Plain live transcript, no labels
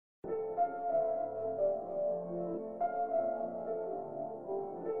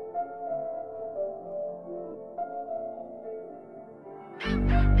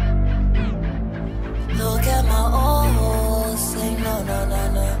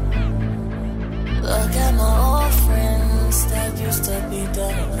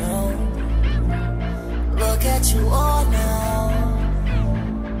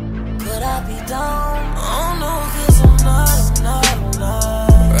down. Oh no, cause I'm not.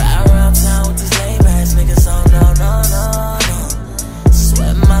 Ride around town with these lame ass niggas, oh no, no, no, no.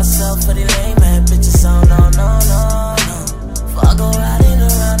 Sweating myself for these lame ass bitches, oh no, no, no, no. If I go riding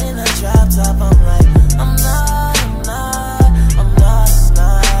around in a drop top, I'm like, I'm not.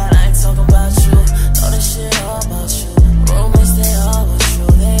 I ain't talking about you, know this shit all about you. Rumors, they all but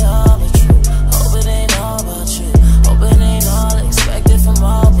true, they all but true. Hope it ain't all about you, hope it ain't all expected from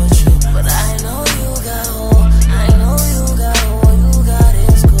all but you. But I know you got hope, I know you got hope, you got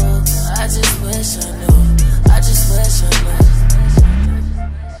is cool. I just wish I knew, I just wish I knew.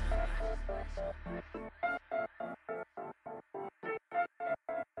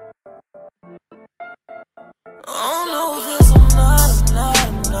 Oh no, cause I'm not.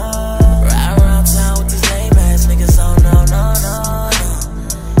 Ride around town with these lame ass niggas, oh no, no, no, no.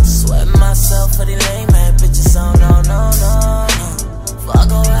 Sweating myself for these lame ass bitches, oh no, no, no, no. If I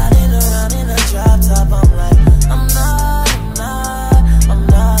go riding around in a drop top, I'm like, I'm not.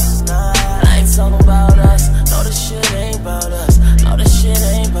 I ain't talking about us, no this shit ain't about us. No this shit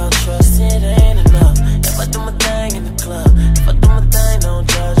ain't about trust, it ain't enough. If I do my thing in the club, if I do my thing, don't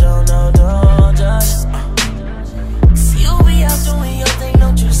judge, oh no, don't judge. You be out doing your thing,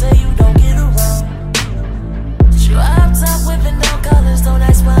 don't you say you don't get around. But you up top whipping down colors, don't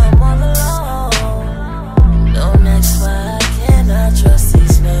ask why I'm all alone. Don't ask why I cannot trust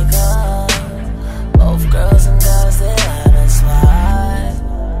these niggas. Both girls and guys, they lie, that's why.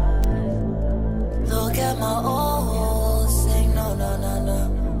 Look at my old thing, no, no, no, no.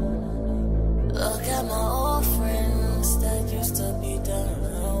 Look at my old friends that used to be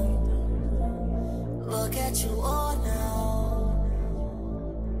down. Look at you all now.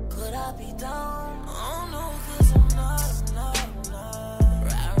 Could I be down?